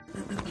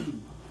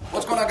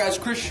What's going on, guys?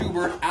 Chris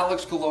Schubert,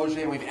 Alex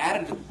Kaloje. We've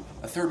added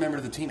a third member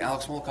to the team.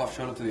 Alex Molikoff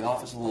showed up to the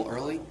office a little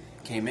early.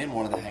 Came in,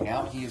 wanted to hang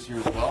out. He is here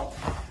as well.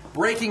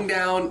 Breaking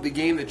down the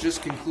game that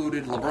just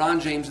concluded.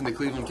 LeBron James and the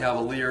Cleveland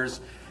Cavaliers.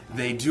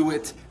 They do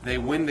it. They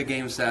win the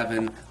Game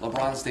 7.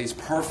 LeBron stays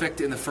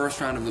perfect in the first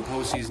round of the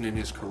postseason in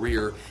his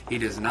career. He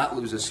does not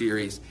lose a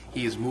series.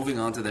 He is moving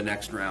on to the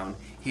next round.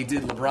 He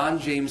did LeBron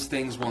James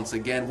things once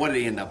again. What did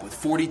he end up with?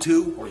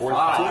 42?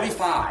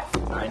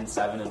 45. 9,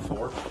 7, and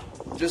 4.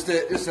 Just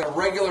a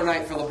regular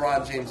night for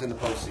LeBron James in the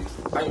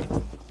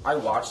postseason. I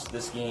watched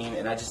this game,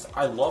 and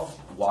I love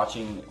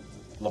watching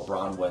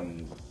LeBron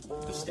when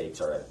the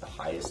stakes are at the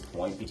highest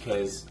point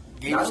because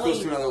Game just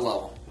goes to another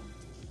level.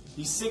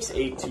 He's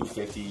 6'8",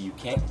 250. You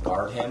can't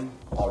guard him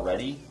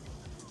already,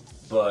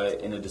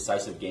 but in a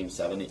decisive Game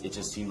 7, it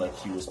just seemed like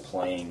he was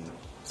playing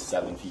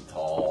 7 feet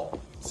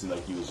tall. It seemed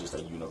like he was just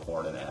a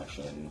unicorn in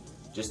action.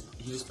 He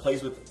just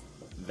plays with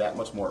that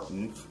much more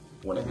oomph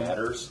when it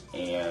matters,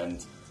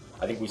 and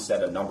I think we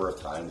said a number of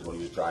times when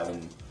he was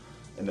driving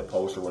in the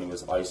post or when he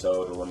was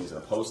ISO'd or when he was in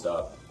a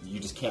post-up, you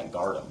just can't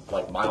guard him.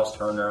 Like Miles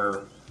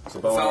Turner,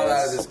 Sabonis. Fouled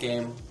out of this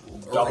game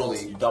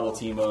early. Double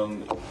team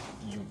him.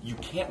 You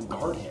can't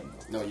guard him.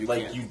 No, you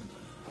can't.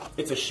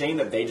 It's a shame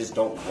that they just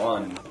don't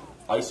run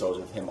ISOs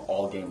with him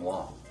all game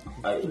long.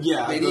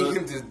 They need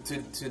him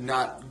to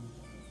not...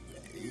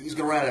 He's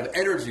going to run out of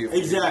energy.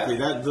 Exactly.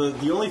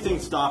 The only thing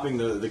stopping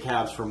the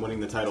Cavs from winning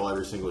the title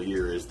every single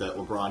year is that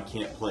LeBron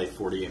can't play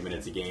 48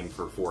 minutes a game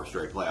for 4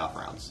 straight playoff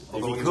rounds.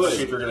 If he could,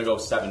 if you're going to go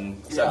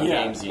seven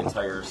games the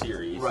entire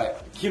series. Right.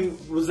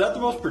 Was that the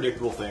most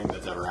predictable thing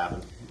that's ever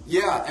happened?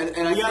 Yeah,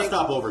 and I gotta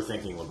stop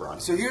overthinking LeBron.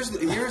 So here's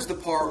the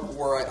part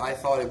where I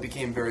thought it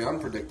became very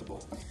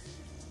unpredictable.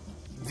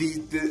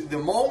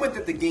 The moment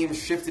that the game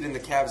shifted in the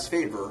Cavs'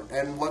 favor,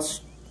 and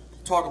let's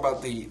talk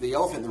about the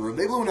elephant in the room.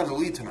 They blew another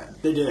lead tonight.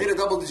 They did. They had a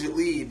double-digit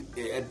lead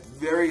at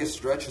various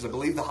stretches. I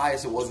believe the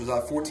highest it was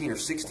 14 or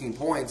 16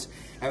 points,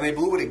 and they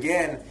blew it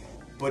again.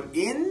 But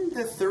in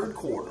the third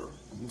quarter,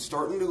 and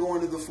starting to go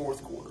into the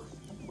fourth quarter,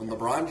 when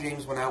LeBron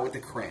James went out with the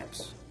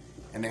cramps,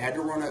 and they had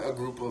to run a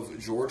group of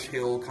George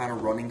Hill kind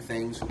of running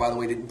things, who, by the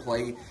way, didn't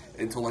play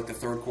until like the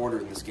third quarter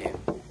in this game.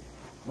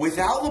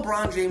 Without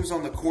LeBron James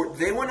on the court,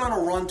 they went on a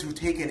run to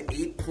take an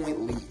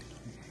 8-point lead.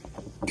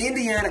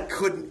 Indiana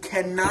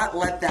cannot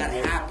let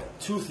that happen.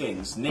 Two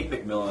things. Nick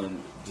McMillan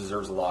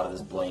deserves a lot of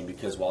this blame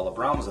because while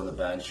LeBron was on the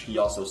bench, he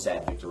also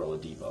sat Victor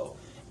Oladipo.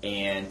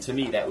 And to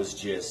me, that was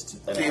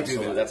just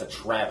that's a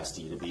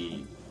travesty to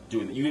be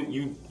doing that.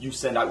 You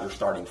send out your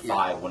starting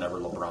 5 whenever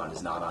LeBron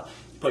is not on.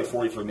 You play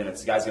 43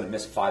 minutes. The guy's going to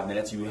miss 5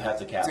 minutes. You have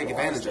to capitalize take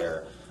advantage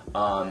there.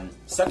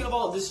 Second of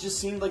all, this just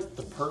seemed like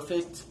the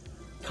perfect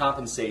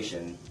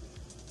compensation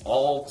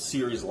all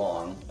series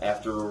long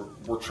after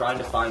we're trying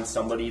to find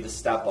somebody to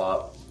step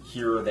up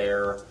here or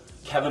there.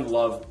 Kevin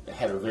Love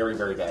had a very,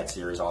 very bad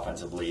series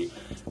offensively.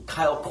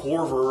 Kyle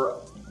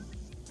Korver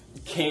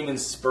came in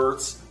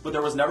spurts, but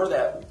there was never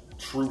that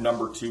true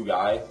number 2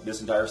 guy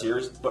this entire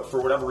series. But for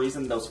whatever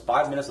reason, those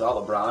 5 minutes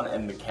without LeBron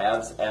and the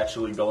Cavs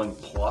actually going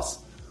plus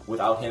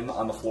without him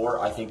on the floor,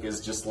 I think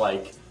is just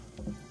like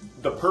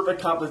the perfect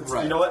compensation.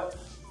 Right. You know what?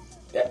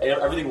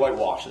 Everything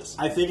whitewashes.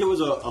 I think it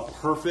was a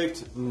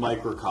perfect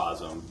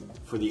microcosm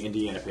for the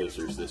Indiana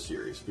Pacers this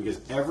series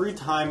because every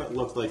time it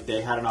looked like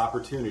they had an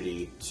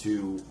opportunity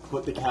to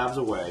put the Cavs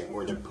away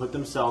or to put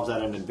themselves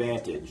at an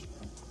advantage,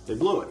 they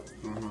blew it.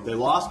 Mm-hmm. They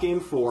lost Game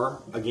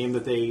 4, a game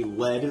that they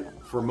led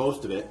for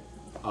most of it,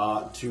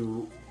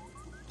 to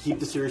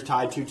keep the series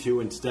tied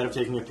 2-2 instead of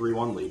taking a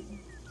 3-1 lead.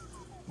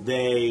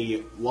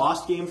 They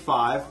lost Game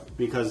 5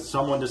 because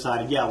someone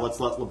decided, let's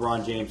let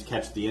LeBron James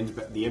catch the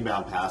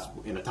inbound pass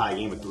in a tie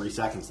game with 3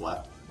 seconds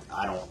left.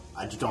 I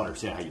just don't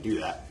understand how you do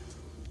that.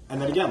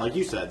 And then again, like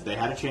you said, they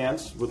had a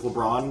chance with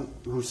LeBron,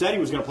 who said he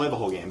was going to play the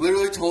whole game.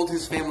 Literally told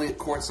his family at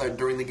courtside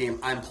during the game,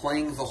 I'm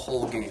playing the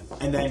whole game.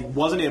 And then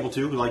wasn't able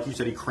to, like you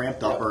said, he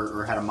cramped up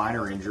or had a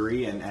minor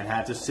injury and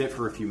had to sit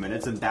for a few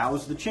minutes. And that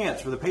was the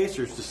chance for the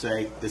Pacers to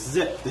say, this is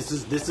it.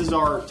 This is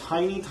our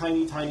tiny,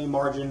 tiny, tiny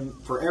margin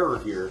for error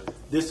here.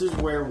 This is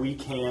where we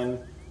can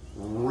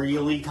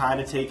really kind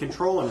of take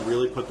control and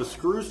really put the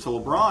screws to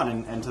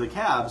LeBron and to the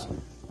Cavs.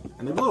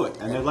 And they blew it.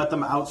 And they let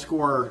them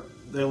outscore...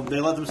 They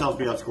let themselves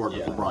be outscored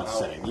with LeBron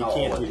sitting. You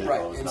can't do that.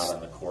 Right. Was not on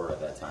the court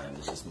at that time.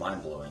 It's just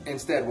mind-blowing.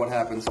 Instead, what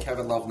happens,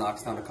 Kevin Love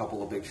knocks down a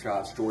couple of big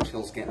shots. George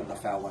Hill's getting in the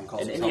foul line,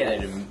 calls and it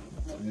Indiana,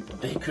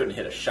 they couldn't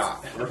hit a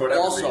shot for whatever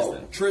also,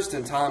 reason.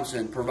 Tristan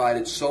Thompson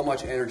provided so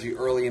much energy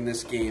early in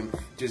this game,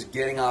 just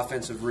getting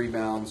offensive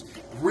rebounds,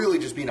 really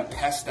just being a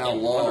pest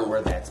down low. I wonder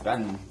where that's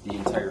been the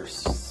entire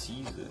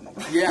season.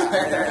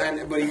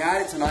 Yeah, but he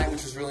had it tonight,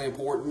 which was really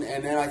important.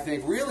 And then I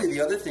think really the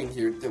other thing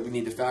here that we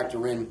need to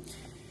factor in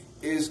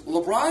is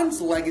LeBron's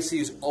legacy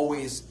is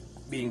always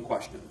being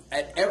questioned.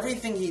 At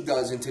everything he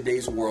does in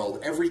today's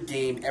world, every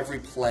game, every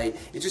play,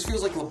 it just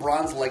feels like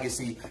LeBron's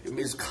legacy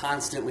is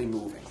constantly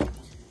moving.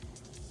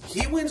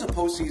 He wins a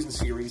postseason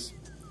series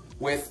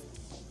with,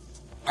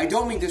 I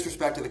don't mean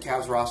disrespect to the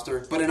Cavs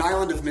roster, but an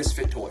island of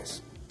misfit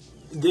toys.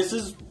 This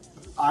is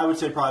I would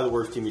say probably the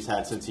worst team he's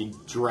had since he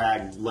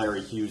dragged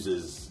Larry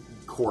Hughes'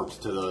 corpse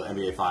to the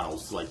NBA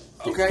Finals.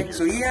 Okay,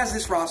 so he has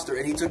this roster,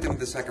 and he took them to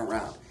the second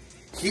round.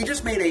 He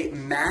just made a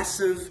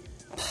massive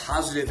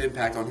positive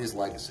impact on his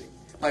legacy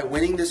by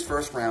winning this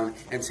first round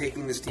and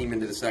taking this team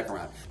into the second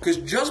round. Because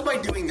just by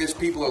doing this,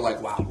 people are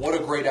like, wow, what a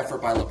great effort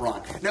by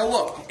LeBron. Now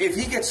look, if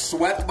he gets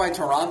swept by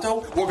Toronto,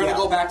 we're going to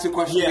go back to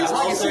questioning his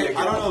legacy again.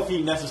 I don't know if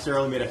he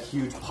necessarily made a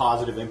huge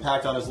positive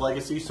impact on his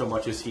legacy so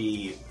much as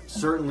he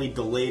certainly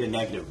delayed a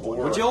negative one,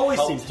 which always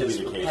seems to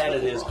be the case.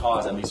 Headed his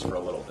cause, at least for a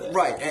little bit.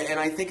 Right, and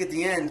I think at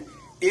the end,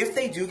 if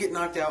they do get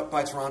knocked out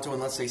by Toronto in,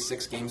 let's say,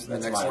 6 games in the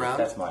next round.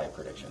 That's my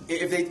prediction.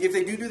 If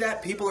they do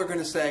that, people are going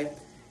to say,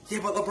 yeah,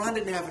 but LeBron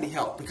didn't have any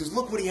help because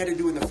look what he had to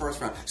do in the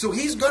first round. So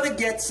he's going to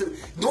get some.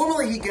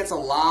 Normally he gets a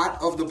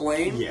lot of the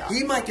blame. Yeah.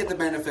 He might get the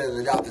benefit of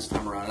the doubt this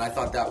time around, and I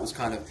thought that was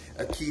kind of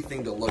a key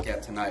thing to look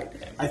at tonight.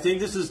 I think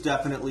this is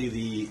definitely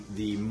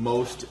the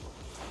most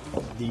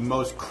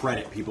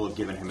credit people have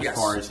given him as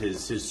far as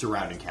his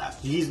surrounding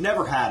cast. He's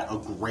never had a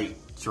great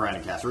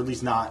surrounding cast, or at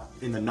least not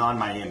in the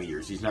non-Miami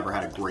years. He's never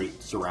had a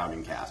great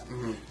surrounding cast.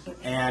 Mm-hmm.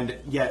 And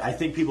yet I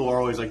think people are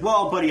always like,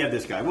 well, but he had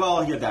this guy.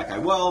 Well, he had that guy.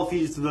 Well, if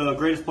he's the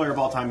greatest player of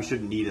all time, he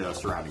shouldn't need a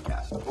surrounding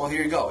cast. Well,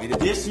 here you go.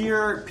 This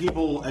year,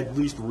 people at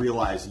least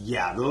realize,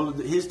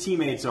 his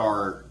teammates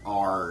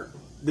are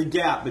the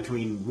gap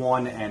between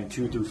 1 and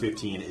 2 through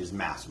 15 is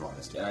massive on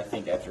this team. And I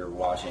think after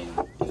watching,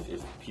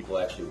 if people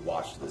actually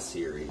watched the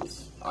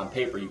series, on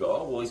paper you go,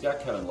 oh, well, he's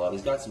got Kevin Love,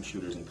 he's got some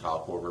shooters in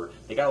Kyle Korver,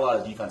 they got a lot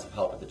of defensive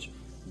help, but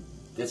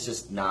it's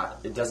just not,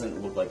 it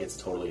doesn't look like it's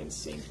totally in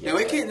sync yet.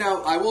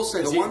 Now, I will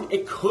say,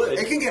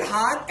 it can get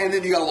hot, and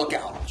then you got to look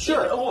out.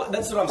 Sure. Well,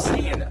 that's what I'm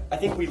saying. I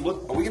think Are we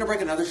going to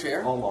break another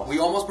chair? Almost. We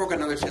almost broke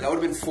another chair. That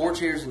would have been 4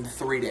 chairs in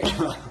 3 days.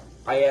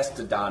 I asked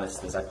Adonis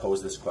this. I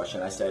posed this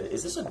question. I said,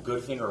 is this a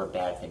good thing or a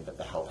bad thing that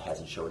the help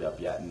hasn't showed up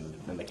yet and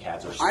the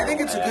Cavs are still I think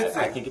it's a good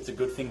thing. I think it's a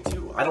good thing,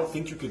 too. I don't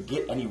think you could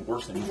get any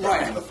worse than you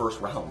got in the first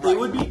round. It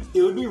would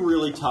be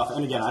really tough.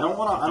 And again, I don't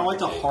like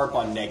to harp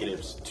on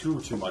negatives too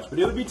much, but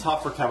it would be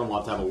tough for Kevin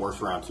Love to have a worse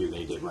round 2 than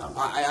he did round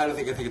 1. I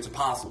think it's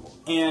impossible.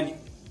 And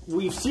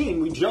we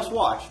just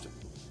watched,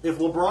 if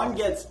LeBron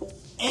gets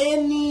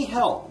any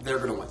help, they're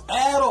going to win.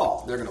 At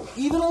all. They're going to win.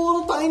 Even a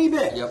little tiny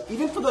bit. Yep.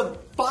 Even for the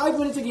 5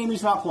 minutes a game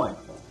he's not playing.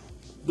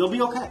 They'll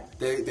be okay.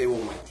 They will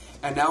win.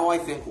 And now I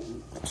think,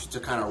 just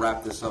to kind of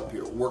wrap this up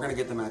here, we're going to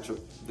get the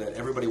matchup that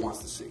everybody wants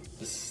to see.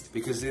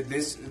 Because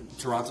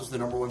Toronto's the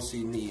number 1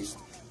 seed in the East.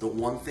 The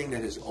one thing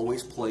that has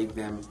always plagued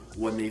them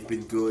when they've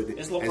been good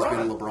has been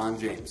LeBron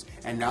James.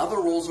 And now the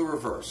roles are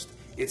reversed.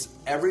 It's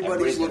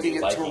everybody's looking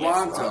at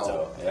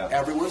Toronto. Yeah.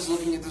 Everyone's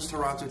looking at this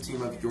Toronto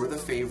team of you're the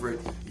favorite,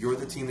 you're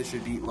the team that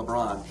should beat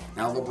LeBron.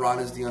 Now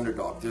LeBron is the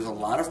underdog. There's a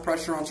lot of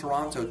pressure on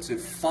Toronto to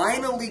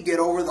finally get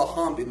over the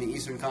hump in the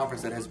Eastern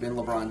Conference that has been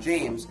LeBron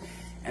James,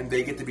 and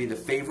they get to be the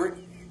favorite.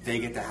 They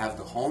get to have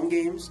the home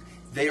games.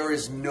 There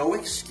is no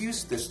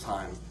excuse this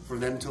time for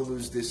them to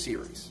lose this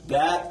series.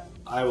 That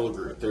I will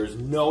agree with. There's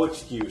no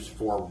excuse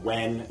for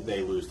when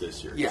they lose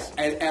this series. Yeah,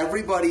 and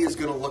everybody is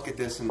going to look at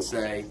this and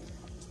say,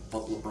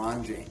 but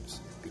LeBron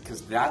James.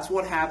 Because that's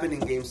what happened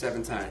in Game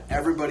 7 tonight.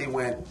 Everybody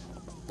went,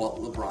 but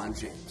LeBron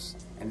James.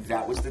 And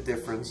that was the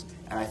difference,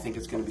 and I think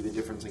it's going to be the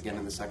difference again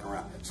in the second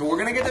round. So we're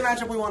going to get the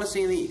matchup we want to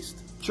see in the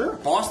East. Sure.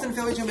 Boston,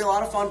 Philly's going to be a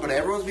lot of fun, but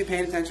everyone's going to be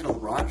paying attention to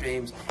LeBron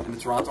James and the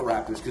Toronto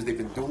Raptors because they've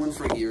been doing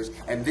for years,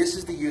 and this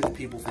is the year that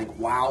people think,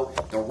 wow,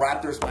 the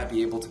Raptors might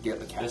be able to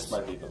get the Cavs. This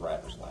might be the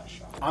Raptors' last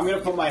shot. I'm going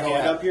to put my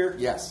hand up here.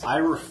 Yes. I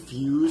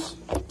refuse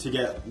to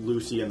get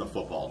Lucy in the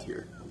football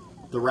tier.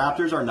 The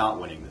Raptors are not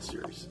winning this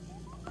series.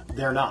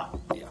 They're not.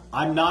 Yeah.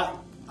 I'm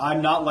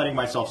not letting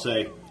myself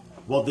say,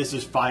 well, this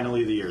is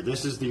finally the year.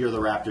 This is the year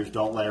the Raptors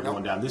don't let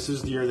everyone down. This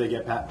is the year they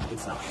get past.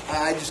 It's not.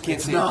 I just can't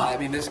see it. I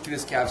mean, this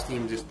Cavs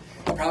team just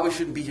probably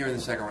shouldn't be here in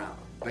the second round.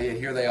 But yeah,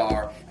 here they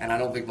are, and I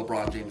don't think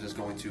LeBron James is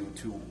going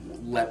to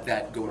let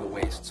that go to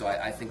waste. So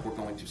I think we're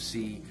going to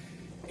see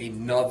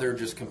another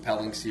just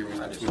compelling series.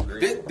 I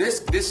disagree.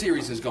 This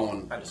series is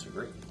going. I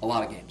disagree. A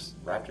lot of games.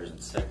 Raptors in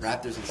 6.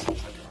 Raptors in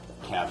 6.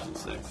 Cavs in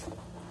 6.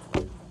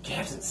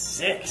 Cavs in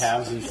 6.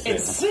 Cavs in 6. In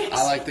 6.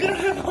 I like the- They don't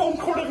have home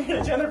court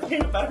advantage, and they're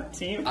playing a better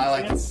team. I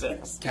like in the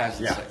 6. Cavs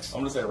in Yeah. 6.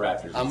 I'm going to say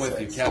Raptors. I'm in with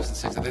 6. you. Cavs in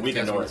 6. I think We the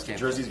can Cavs win know this game.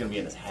 Jersey's going to be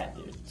in his hat,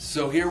 dude.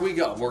 So here we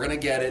go. We're going to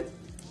get it.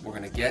 We're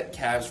going to get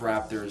Cavs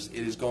Raptors.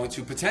 It is going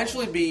to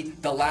potentially be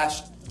the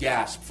last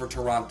gasp for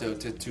Toronto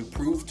to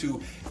prove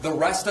to the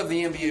rest of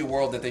the NBA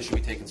world that they should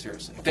be taken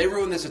seriously. If they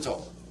ruin this, it's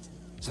over.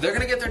 So they're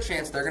going to get their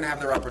chance. They're going to have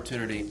their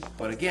opportunity.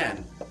 But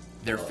again,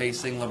 they're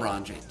facing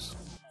LeBron James.